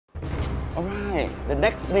Alright, the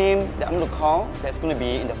next name that I'm going to call, that's going to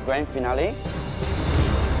be in the grand finale.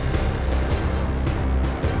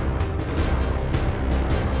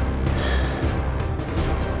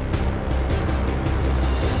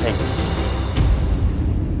 Thank you.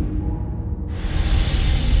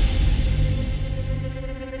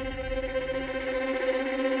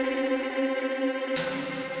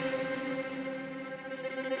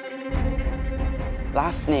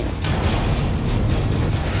 Last name.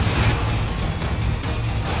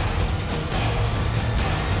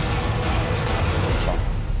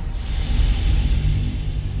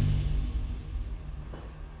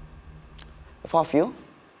 The four of you,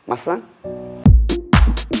 Maslan.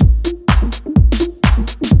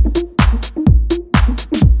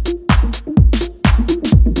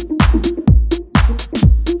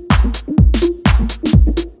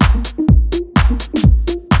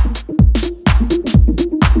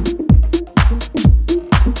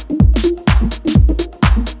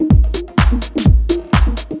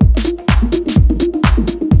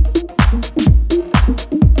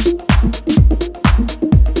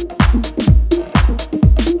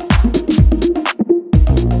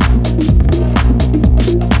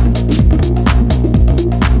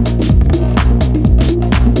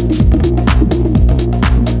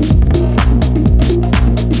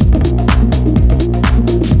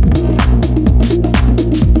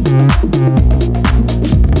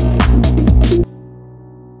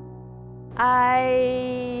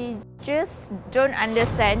 I just don't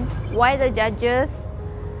understand why the judges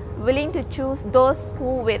willing to choose those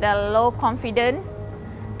who with a low confidence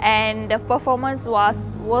and the performance was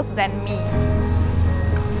worse than me.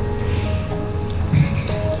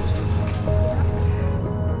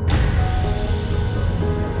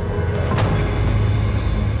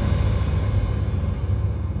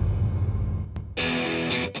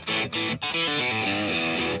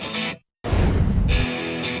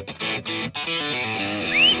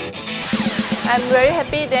 I'm very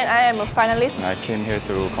happy that I am a finalist. I came here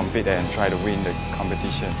to compete and try to win the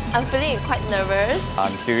competition. I'm feeling quite nervous.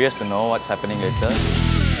 I'm curious to know what's happening later.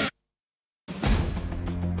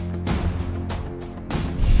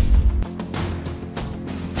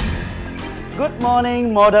 Good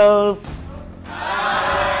morning, models.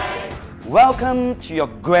 Hi. Welcome to your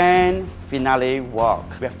grand finale walk.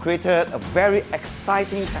 We have created a very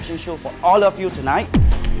exciting fashion show for all of you tonight.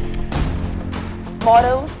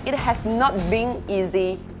 Models, it has not been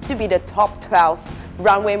easy to be the top 12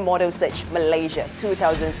 Runway Model Search Malaysia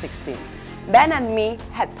 2016. Ben and me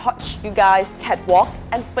had taught you guys catwalk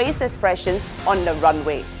and face expressions on the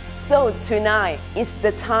runway. So tonight is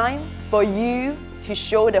the time for you to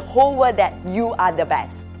show the whole world that you are the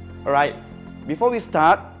best. Alright, before we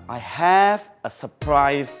start, I have a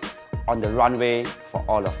surprise on the runway for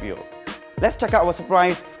all of you. Let's check out our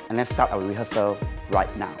surprise and let's start our rehearsal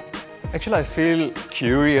right now. Actually, I feel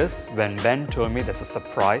curious when Ben told me there's a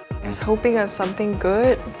surprise. I was hoping of something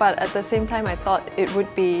good, but at the same time I thought it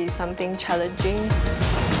would be something challenging.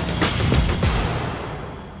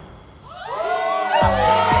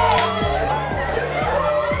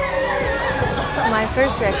 My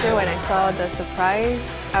first reaction when I saw the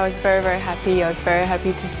surprise, I was very happy. I was very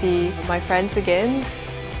happy to see my friends again.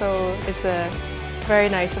 So it's a very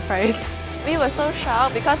nice surprise. We were so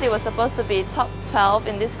shocked because it was supposed to be top 12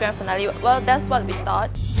 in this grand finale. Well, that's what we thought.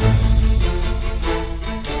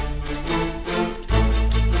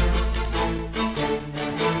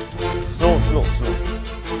 Slow.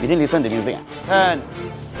 You didn't listen to the music? Turn.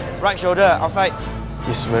 Right shoulder, outside.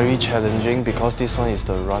 It's very challenging because this one is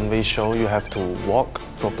the runway show. You have to walk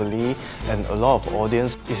properly and a lot of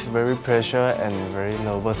audience is very pressure and very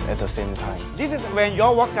nervous at the same time. This is when you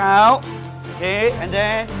walk out, okay, and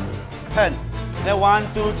then turn. Then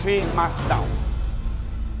 1, 2, 3, mask down.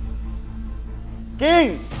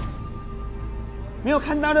 King! 没有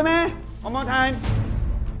看到的咩? One more time.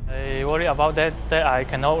 I worry about that I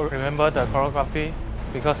cannot remember the choreography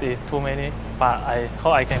because it's too many, but I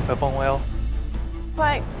hope I can perform well.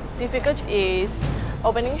 Quite difficult is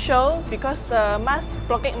opening show because the mask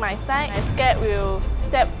blocking my side. I'm scared will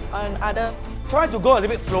step on other. Try to go a little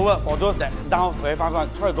bit slower for those that down very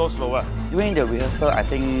fast. Try to go slower. During the rehearsal, I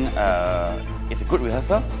think it's a good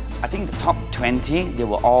rehearsal. I think the top 20, they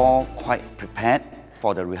were all quite prepared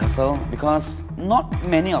for the rehearsal because not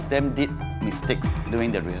many of them did mistakes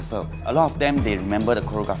during the rehearsal. A lot of them, they remember the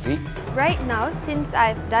choreography. Right now, since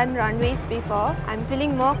I've done runways before, I'm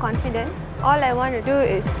feeling more confident. All I want to do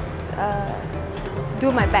is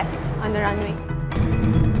do my best on the runway.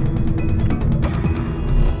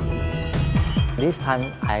 This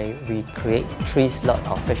time, we create 3 slots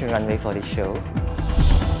of fashion runway for this show.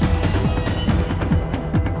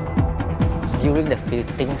 during the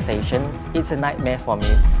fitting session, it's a nightmare for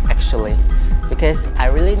me actually, because I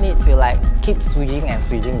really need to keep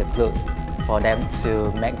switching the clothes for them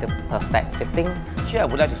to make the perfect fitting. Actually, I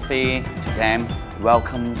would like to say to them,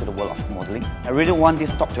 welcome to the world of modeling. I really want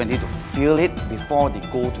this top 20 to feel it before they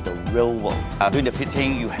go to the real world. During the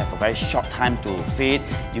fitting, you have a very short time to fit.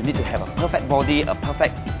 You need to have a perfect body, a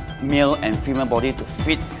perfect male and female body to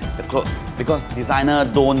fit the clothes. Because designer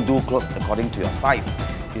don't do clothes according to your size.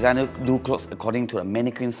 Designer do clothes according to the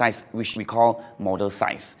mannequin size, which we call model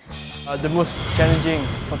size. The most challenging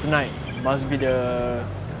for tonight must be the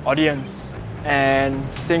audience, and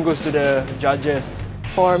same goes to the judges.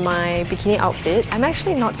 For my bikini outfit, I'm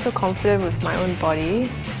actually not so confident with my own body,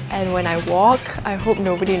 and when I walk, I hope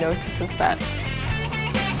nobody notices that.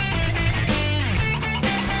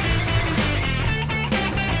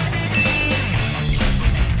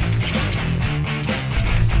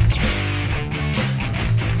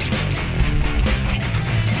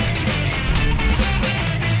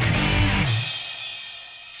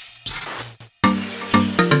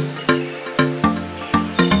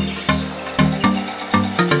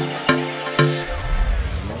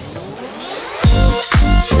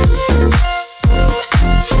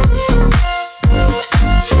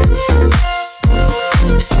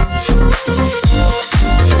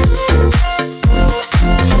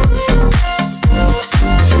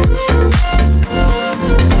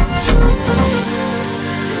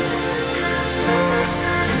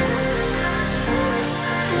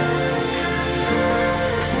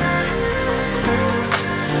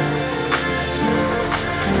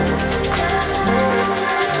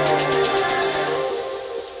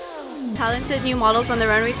 Talented new models on the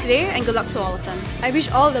runway today, and good luck to all of them. I wish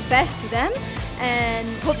all the best to them and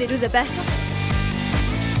hope they do the best.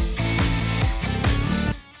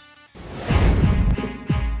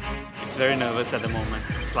 It's very nervous at the moment.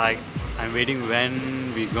 It's like I'm waiting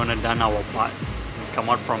when we're gonna done our part, come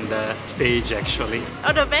out from the stage actually.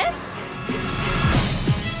 All the best!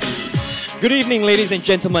 Good evening, ladies and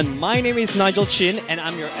gentlemen. My name is Nigel Chin, and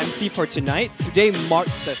I'm your MC for tonight. Today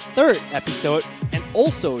marks the 3rd episode and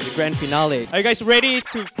also the grand finale. Are you guys ready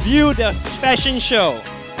to view the fashion show?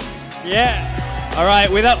 Yeah. All right,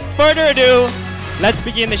 without further ado, let's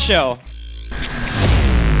begin the show.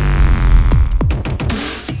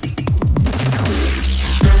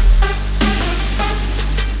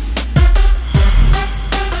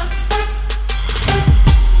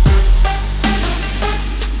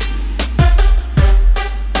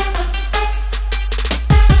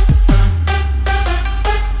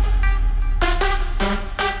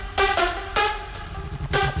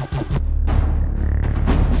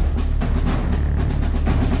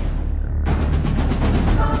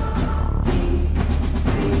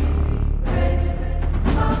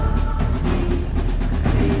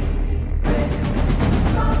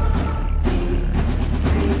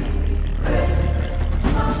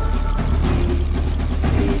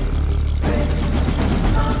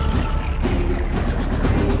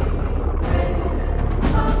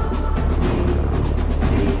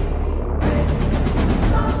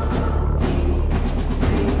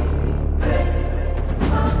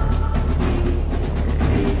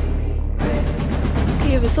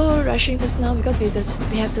 We're so rushing just now because we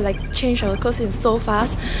have to change our clothes in so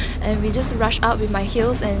fast, and we just rushed up with my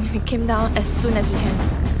heels and we came down as soon as we can.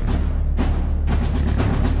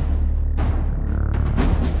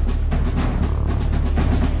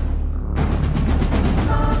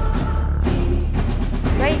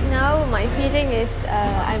 Right now, my feeling is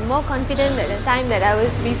I'm more confident than the time that I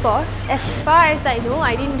was before. As far as I know,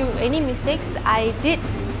 I didn't do any mistakes. I did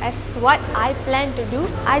as what I planned to do.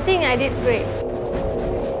 I think I did great.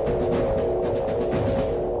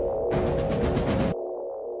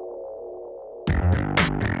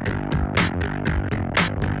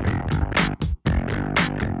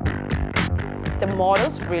 The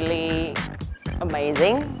models really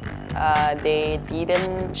amazing. They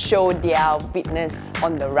didn't show their weakness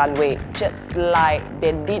on the runway, just like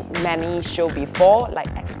they did many shows before, like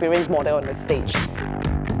experienced model on the stage.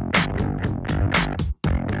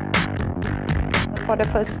 For the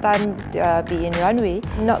first time be in runway,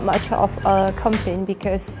 not much of a complaint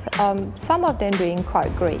because some of them doing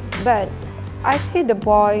quite great. But I see the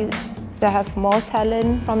boys that have more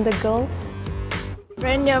talent from the girls.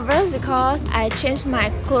 Very nervous because I changed my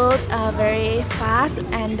clothes very fast,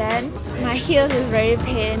 and then my heels is very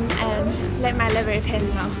pain and my leg very pain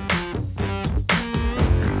now.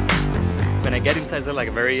 When I get inside, it's like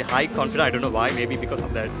a very high confidence. I don't know why. Maybe because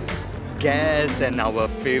of that guests and our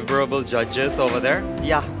favorable judges over there.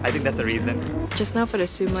 Yeah, I think that's the reason. Just now for the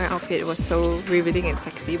swimwear outfit, it was so revealing and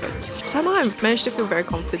sexy, but somehow I managed to feel very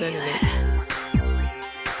confident in it.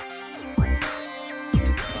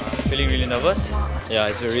 feeling really nervous. Yeah,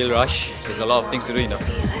 it's a real rush. There's a lot of things to do in a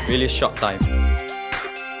really short time.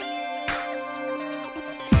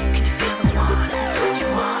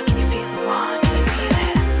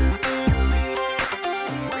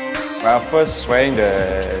 When I first wearing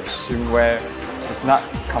the swimwear, it's not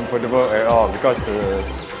comfortable at all because the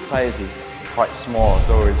size is quite small,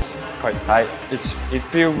 so it's quite tight. It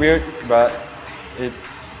feels weird, but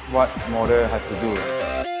it's what model have to do.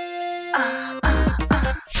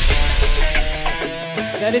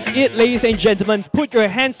 That is it, ladies and gentlemen. Put your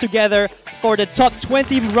hands together for the top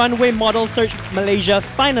 20 Runway Model Search Malaysia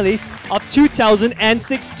finalists of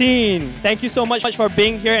 2016. Thank you so much for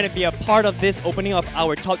being here and be a part of this opening of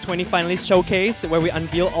our top 20 finalists showcase where we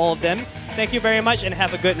unveil all of them. Thank you very much and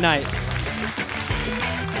have a good night.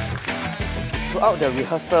 Throughout the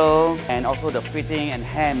rehearsal and also the fitting and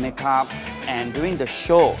hair and makeup and during the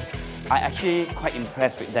show, I actually quite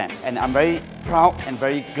impressed with them, and I'm very proud and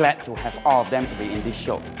very glad to have all of them to be in this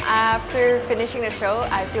show. After finishing the show,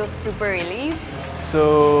 I feel super relieved.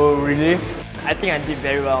 So relieved. I think I did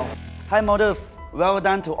very well. Hi models, well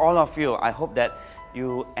done to all of you. I hope that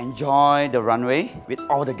you enjoy the runway with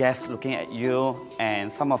all the guests looking at you,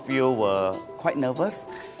 and some of you were quite nervous,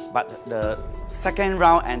 but the second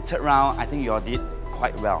round and third round, I think you all did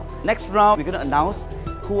quite well. Next round, we're going to announce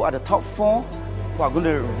who are the top 4 who are going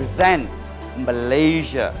to represent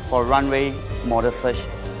Malaysia for Runway Model Search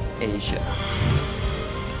Asia.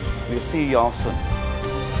 We'll see you all soon.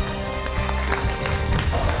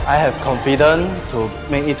 I have confidence to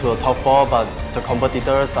make it to the top 4, but the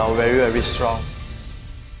competitors are very, very strong.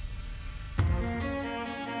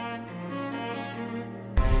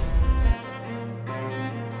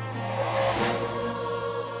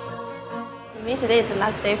 For me, today is the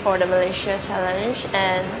last day for the Malaysia Challenge,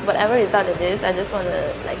 and whatever result it is, I just want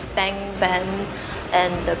to thank Ben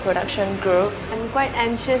and the production group. I'm quite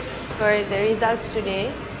anxious for the results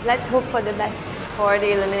today. Let's hope for the best. For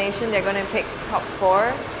the elimination, they're going to pick top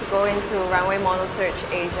 4 to go into Runway Model Search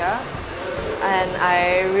Asia, and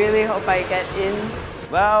I really hope I get in.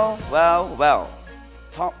 Well.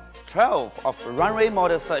 Top 12 of Runway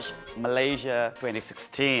Model Search Malaysia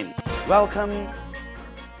 2016. Welcome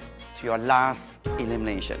to your last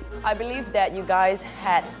elimination. I believe that you guys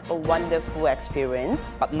had a wonderful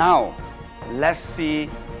experience. But now, let's see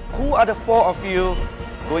who are the 4 of you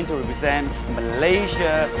going to represent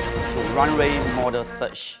Malaysia to Runway Model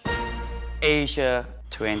Search Asia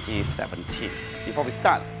 2017. Before we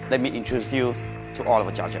start, let me introduce you to all of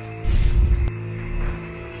our judges.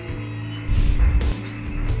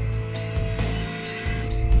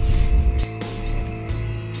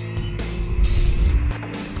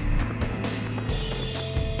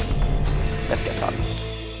 Let's get started.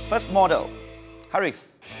 First model,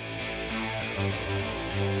 Haris.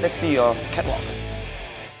 Let's see your catwalk.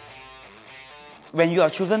 When you are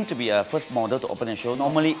chosen to be a first model to open a show,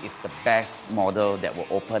 normally it's the best model that will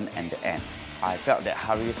open at the end. I felt that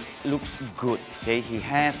Haris looks good. Okay? He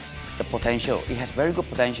has the potential. He has very good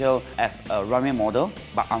potential as a runway model,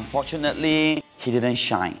 but unfortunately, he didn't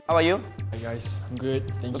shine. How are you? Hi guys, I'm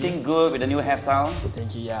good. Thank you. Looking good with the new hairstyle.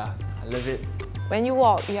 Thank you, yeah. I love it. When you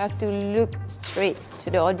walk, you have to look straight to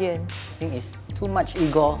the audience. I think it's too much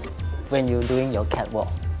ego when you're doing your catwalk.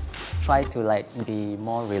 Try to be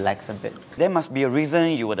more relaxed a bit. There must be a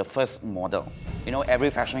reason you were the first model. You know, every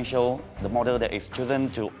fashion show, the model that is chosen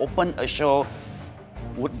to open a show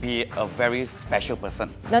would be a very special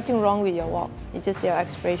person. Nothing wrong with your walk, it's just your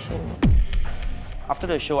expression. After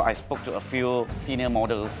the show, I spoke to a few senior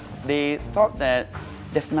models. They thought that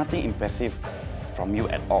there's nothing impressive from you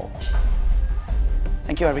at all.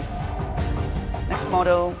 Thank you, Haris. Next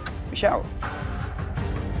model, Michelle.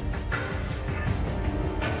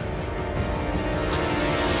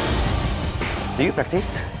 Do you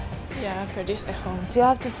practice? Yeah, I practice at home. You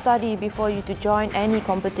have to study before you to join any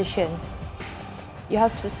competition. You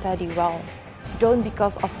have to study well. Don't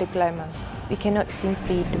because of the glamour. We cannot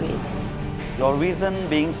simply do it. Your reason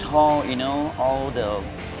being tall, you know, all the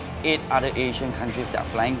 8 other Asian countries that are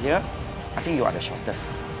flying here, I think you are the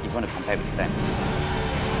shortest if you want to compare with them.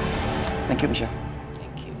 Thank you, Michelle.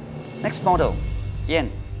 Thank you. Next model, Ian.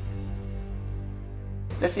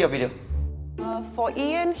 Let's see your video. For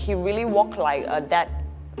Ian, he really walked like that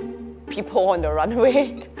people on the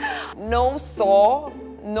runway. No soul,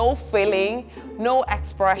 no feeling, no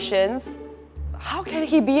expressions. How can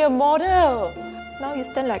he be a model? Now you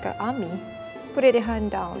stand like an army. Put your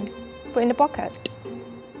hand down. Put in the pocket.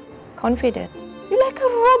 Confident. You're like a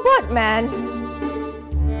robot, man.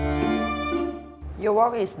 Your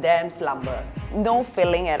walk is damn slumber. No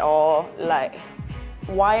feeling at all. Like,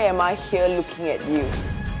 why am I here looking at you?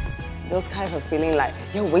 those kind of feeling like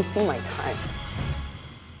you're wasting my time.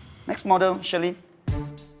 Next model, Shirley.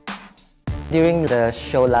 During the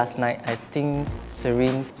show last night, I think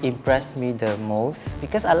Serene impressed me the most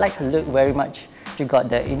because I like her look very much. She got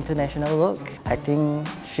the international look. I think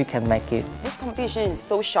she can make it. This competition is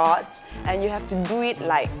so short and you have to do it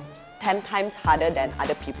like 10 times harder than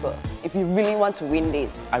other people if you really want to win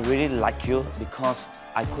this. I really like you because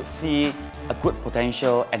I could see a good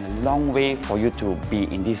potential and a long way for you to be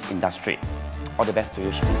in this industry. All the best to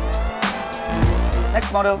you, Shirley.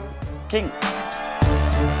 Next model, King.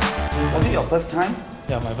 Was it your first time?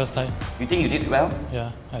 Yeah, my first time. You think you did well?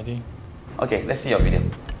 Yeah, I think. Okay, let's see your video.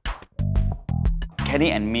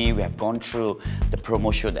 Kenny and me, we have gone through the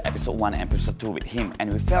promo shoot, the episode 1 and episode 2 with him,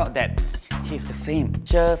 and we felt that he's the same,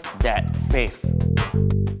 just that face.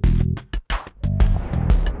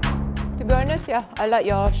 To be honest, yeah, I like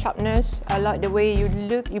your sharpness. I like the way you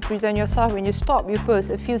look, you present yourself. When you stop, you pause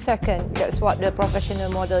a few seconds. That's what the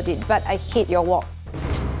professional model did. But I hate your walk.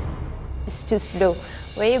 It's too slow.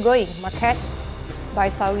 Where are you going? Market? Buy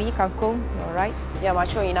sawi, kangkong? No, right? You're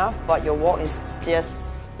mature enough, but your walk is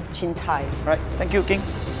just chin tai. Right, thank you, King.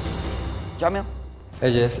 Jamil.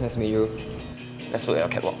 Hey Jess, nice to meet you. Let's look at your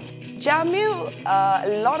catwalk. Jamil,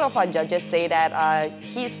 a lot of our judges say that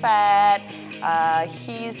he's fat,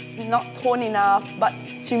 he's not toned enough, but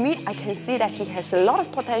to me, I can see that he has a lot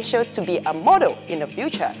of potential to be a model in the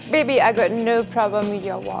future. Baby, I got no problem with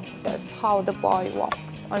your walk. That's how the boy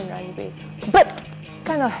walks on runway. But what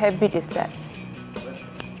kind of habit is that?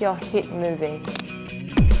 Your head moving.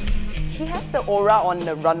 He has the aura on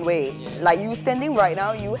the runway. Like you standing right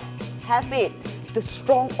now, you have it. The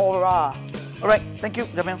strong aura. Alright, thank you,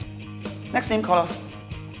 Jamil. Next name callers.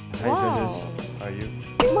 Hi judges, how are you?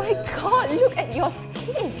 Oh my god, look at your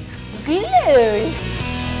skin. Glow.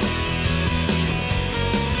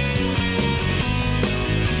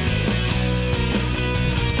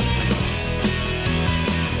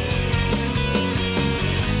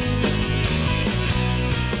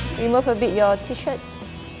 Remove a bit your t-shirt.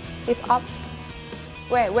 Lift up.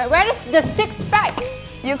 Where is the six-pack?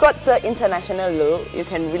 You got the international look. You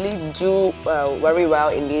can really do very well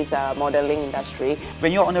in this modeling industry.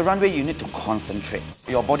 When you're on the runway, you need to concentrate.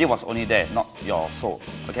 Your body was only there, not your soul.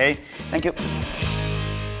 Okay? Thank you.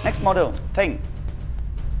 Next model, Teng.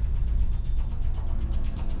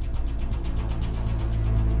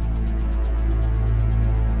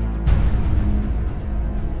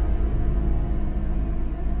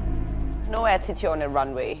 No attitude on the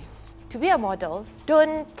runway. To be a model,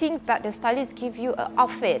 don't think that the stylist give you an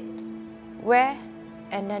outfit, wear,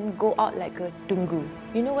 and then go out like a tunggu.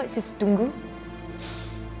 You know what's this tunggu?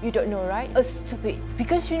 You don't know, right? Stupid.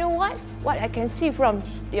 Because you know what? What I can see from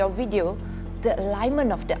your video, the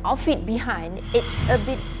alignment of the outfit behind, it's a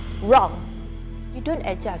bit wrong. You don't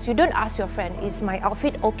adjust. You don't ask your friend, is my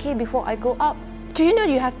outfit okay before I go up? Do you know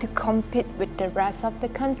you have to compete with the rest of the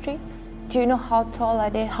country? Do you know how tall are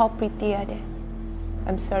they? How pretty are they?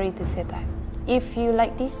 I'm sorry to say that. If you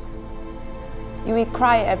like this, you will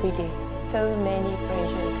cry every day. So many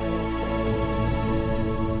pressure coming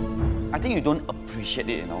soon. I think you don't appreciate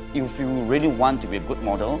it, you know. If you really want to be a good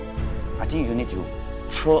model, I think you need to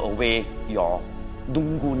throw away your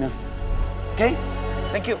dunguness. Okay?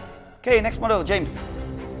 Thank you. Okay, next model, James.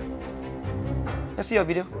 Let's see your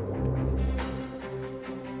video.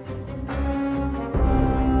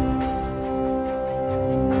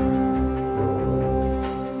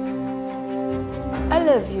 I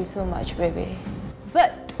love you so much, baby.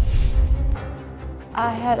 But I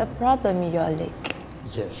had a problem with your leg.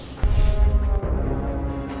 Yes.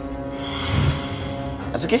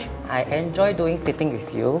 That's okay. I enjoy doing fitting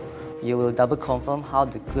with you. You will double confirm how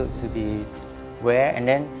the clothes to be wear, and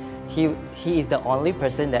then he is the only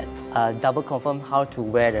person that double confirm how to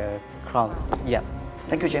wear the crown. Yeah.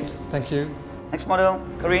 Thank you, James. Thank you. Next model,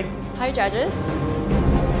 Corinne. Hi, judges.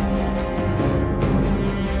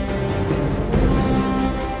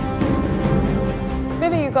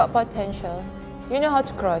 Maybe you got potential. You know how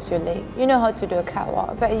to cross your leg. You know how to do a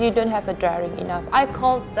catwalk, but you don't have a daring enough. I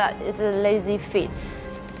call that is a lazy fit.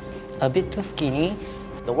 A bit too skinny.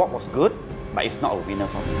 The walk was good, but it's not a winner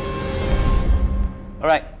for me.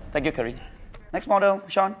 Alright, thank you, Corinne. Next model,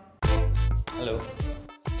 Sean. Hello.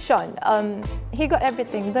 Sean, he got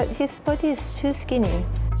everything, but his body is too skinny.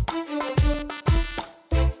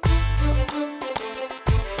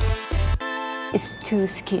 It's too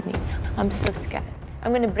skinny. I'm so scared.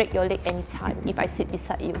 I'm gonna break your leg anytime if I sit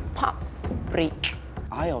beside you. Pop, break.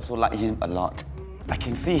 I also like him a lot. I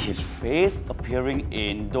can see his face appearing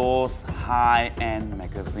in those high-end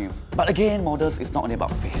magazines. But again, models is not only about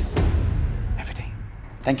face. Everything.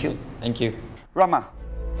 Thank you. Thank you. Rama.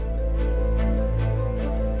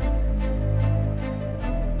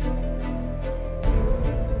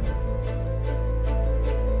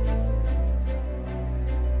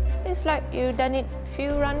 Looks like you done it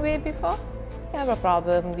few runway before. You have a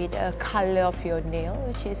problem with the color of your nail,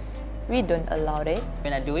 which is we don't allow it.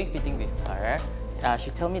 When I'm doing fitting with her, she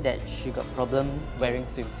told me that she got problem wearing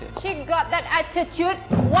swimsuit. She got that attitude.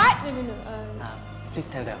 What? No. Please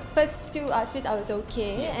tell them. First two outfits I was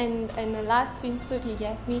okay, and the last swimsuit he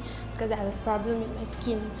gave me because I have a problem with my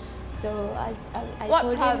skin. So I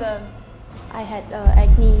told him I had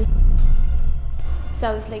acne. So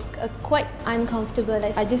I was like quite uncomfortable.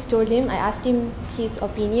 I just told him, I asked him his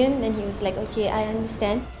opinion, and he was like, okay, I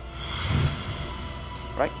understand.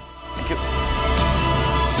 Right, thank you.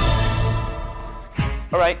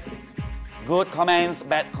 All right, good comments,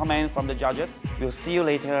 bad comments from the judges. We'll see you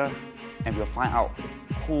later and we'll find out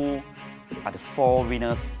who are the 4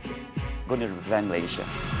 winners going to represent Malaysia.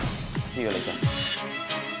 See you later.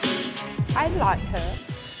 I like her.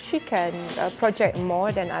 She can project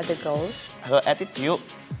more than other girls. Her attitude,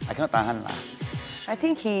 I cannot tahan lah. I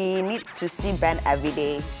think he needs to see Ben every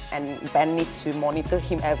day, and Ben needs to monitor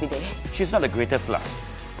him every day. She's not the greatest lah,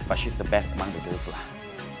 but she's the best among the girls lah.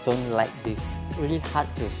 Don't like this. Really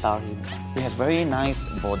hard to style him. He has very nice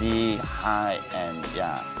body, height, and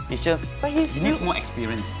yeah, it's just he needs more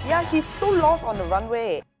experience. Yeah, he's so lost on the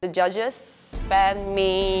runway. The judges, Ben,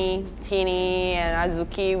 me, Tini, and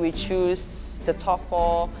Azuki, we choose the top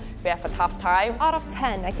 4. We have a tough time. Out of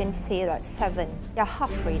 10, I can say that 7. They're half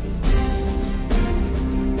ready.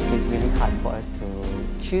 It's really hard for us to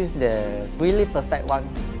choose the really perfect one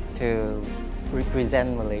to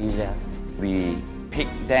represent Malaysia. We pick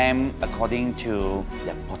them according to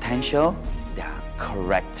their potential, their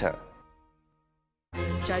character.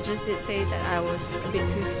 Judges did say that I was a bit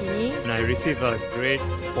too skinny. And I received great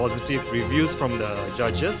positive reviews from the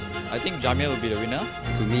judges. I think Jamil will be the winner.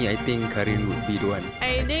 To me, I think Karin would be the one.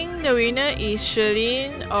 I think the winner is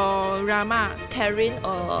Sherlyn or Rama. Karin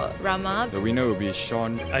or Rama. The winner will be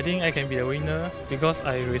Sean. I think I can be the winner because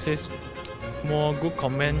I received more good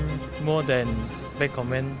comment, more than bad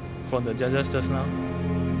comment from the judges just now.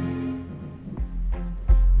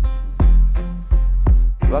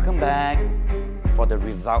 Welcome back for the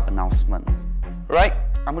result announcement. Right,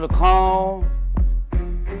 I'm going to call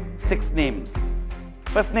 6 names.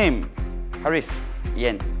 First name, Haris,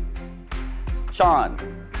 Yen. Sean.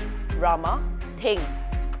 Rama, Ting,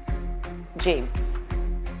 James.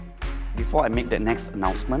 Before I make the next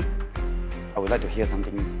announcement, I would like to hear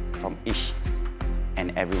something from each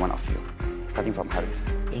and every one of you, starting from Haris.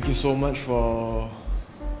 Thank you so much for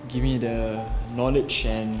giving me the knowledge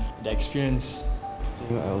and the experience.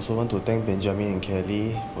 I also want to thank Benjamin and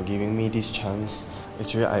Kelly for giving me this chance.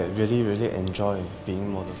 Actually, I really enjoy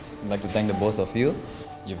being model. I'd like to thank the both of you.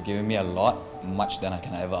 You've given me a lot, much than I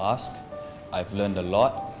can ever ask. I've learned a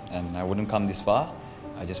lot and I wouldn't come this far.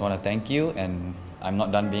 I just want to thank you, and I'm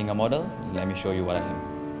not done being a model. Let me show you what I am.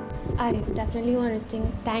 I definitely want to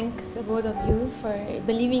thank the both of you for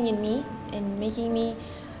believing in me and making me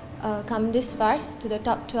come this far to the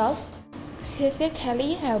top 12. 谢谢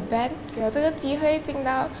Kelly 还有 Ben 给我这个机会进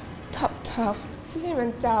到 Top 12，谢谢你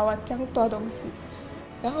们教我这样多东西，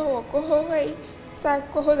然后我过后会在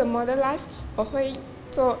过后的 Model Life 我会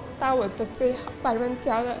做到我的最好，把你们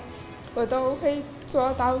教的我都会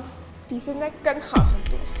做到比现在更好很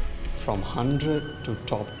多。 From 100 to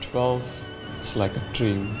top 12, it's like a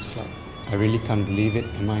dream. It's like I really can't believe it.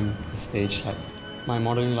 Am I on the stage? Like my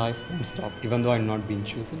modeling life won't stop, even though I'm not being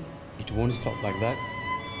chosen. It won't stop like that.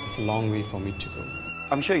 It's a long way for me to go.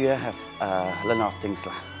 I'm sure you have learned a lot of things,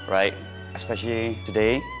 right? Especially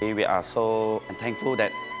today, we are so thankful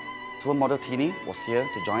that Supermodel Tini was here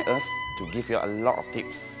to join us to give you a lot of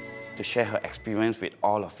tips, to share her experience with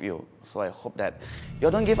all of you. So I hope that you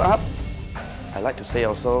don't give up. I'd like to say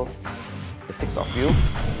also, the 6 of you,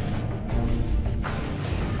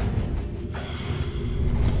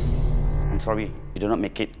 I'm sorry, you do not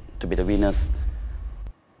make it to be the winners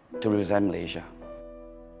to represent Malaysia.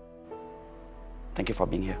 Thank you for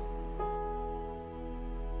being here.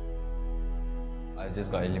 I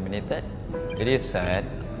just got eliminated. It is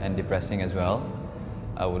sad and depressing as well.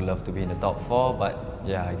 I would love to be in the top 4, but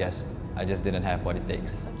yeah, I guess I just didn't have what it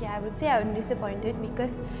takes. Okay, I would say I'm disappointed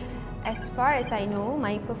because as far as I know,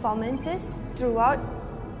 my performances throughout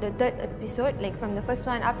the 3rd episode, like from the first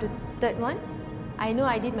one up to 3rd one, I know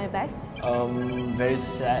I did my best. Very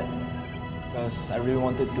sad because I really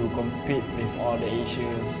wanted to compete with all the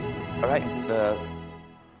Asians. All right, the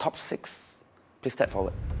top 6, please step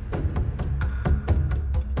forward.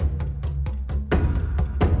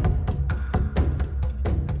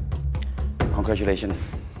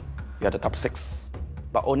 Congratulations, you are the top 6.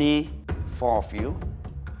 But only 4 of you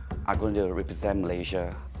are going to represent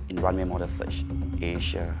Malaysia in Runway Model Search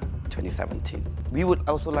Asia 2017. We would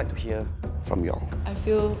also like to hear from you all. I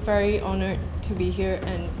feel very honored to be here,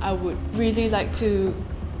 and I would really like to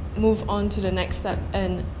move on to the next step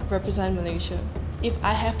and represent Malaysia. If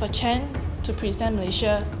I have a chance to present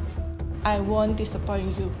Malaysia, I won't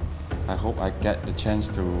disappoint you. I hope I get the chance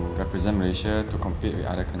to represent Malaysia, to compete with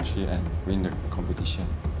other countries and win the competition.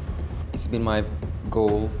 It's been my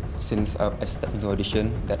goal since I stepped into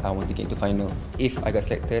audition that I want to get into final. If I got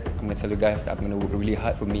selected, I'm going to tell you guys that I'm going to work really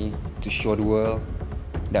hard for me to show the world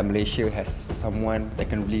that Malaysia has someone that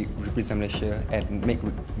can really represent Malaysia and make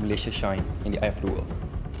Malaysia shine in the eye of the world.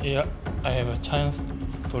 Yeah, I have a chance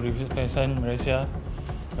to represent Malaysia.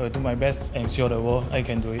 I will do my best and show the world I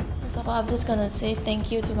can do it. So I'm just gonna say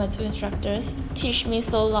thank you to my two instructors. Teach me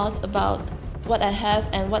so lot about what I have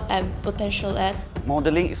and what I'm potential at.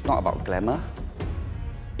 Modeling is not about glamour.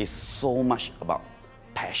 It's so much about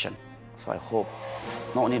passion. So I hope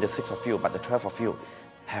not only the 6 of you, but the 12 of you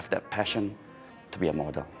have that passion to be a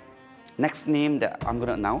model. Next name that I'm going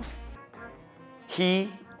to announce, he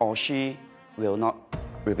or she will not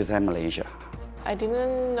represent Malaysia. I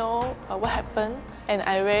didn't know what happened, and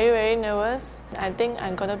I'm very nervous. I think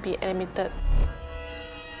I'm gonna be eliminated.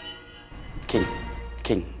 King.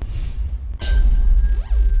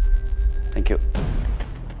 Thank you.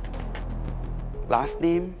 Last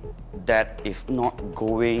name that is not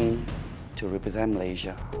going to represent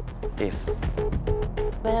Malaysia is...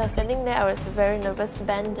 When I was standing there, I was very nervous.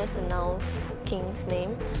 Ben just announced King's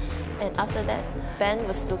name. And after that, Ben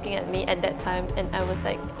was looking at me at that time, and I was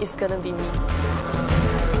like, it's gonna be me.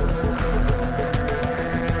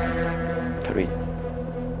 Kareen,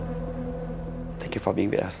 thank you for being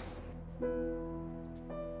with us.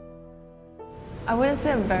 I wouldn't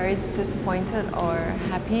say I'm very disappointed or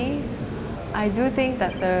happy. I do think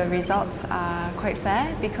that the results are quite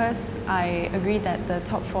fair because I agree that the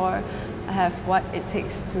top 4 have what it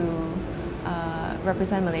takes to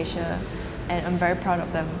represent Malaysia, and I'm very proud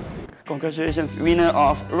of them. Congratulations, winner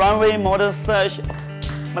of Runway Model Search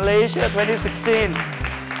Malaysia 2016.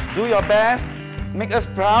 Do your best, make us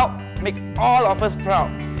proud, make all of us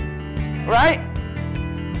proud. Right?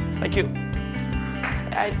 Thank you.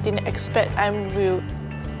 I didn't expect I will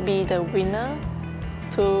be the winner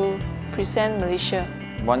to present Malaysia.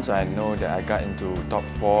 Once I know that I got into top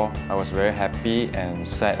 4, I was very happy and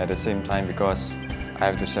sad at the same time because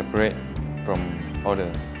I have to separate from all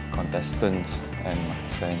the contestants and my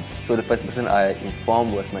friends. So the first person I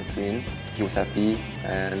informed was my twin. He was happy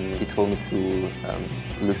and he told me to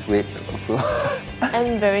lose weight also.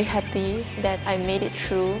 I'm very happy that I made it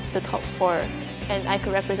through the top 4 and I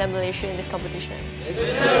could represent Malaysia in this competition.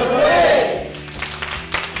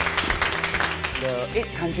 The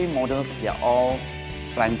 8 country models, they are all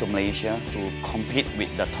flying to Malaysia to compete with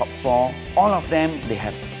the top 4. All of them, they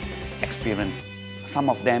have experience. Some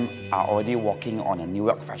of them are already working on a New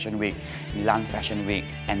York Fashion Week, Milan Fashion Week,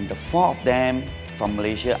 and the 4 of them from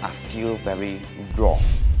Malaysia are still very raw.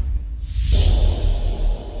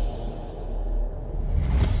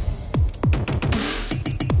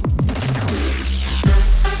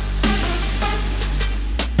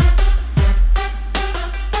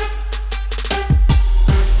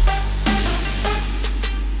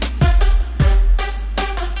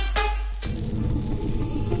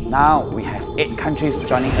 Now we have 8 countries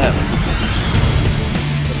joining us.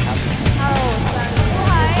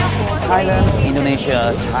 Thailand,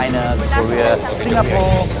 Indonesia, China, Korea,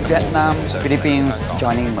 Singapore, Vietnam, Philippines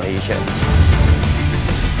joining Malaysia.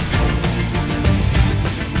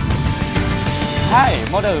 Hi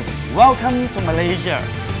models, welcome to Malaysia.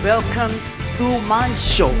 Welcome to my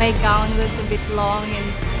show. My gown was a bit long and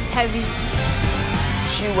heavy.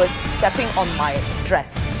 She was stepping on my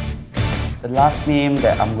dress. The last name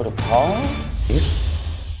that I'm going to call is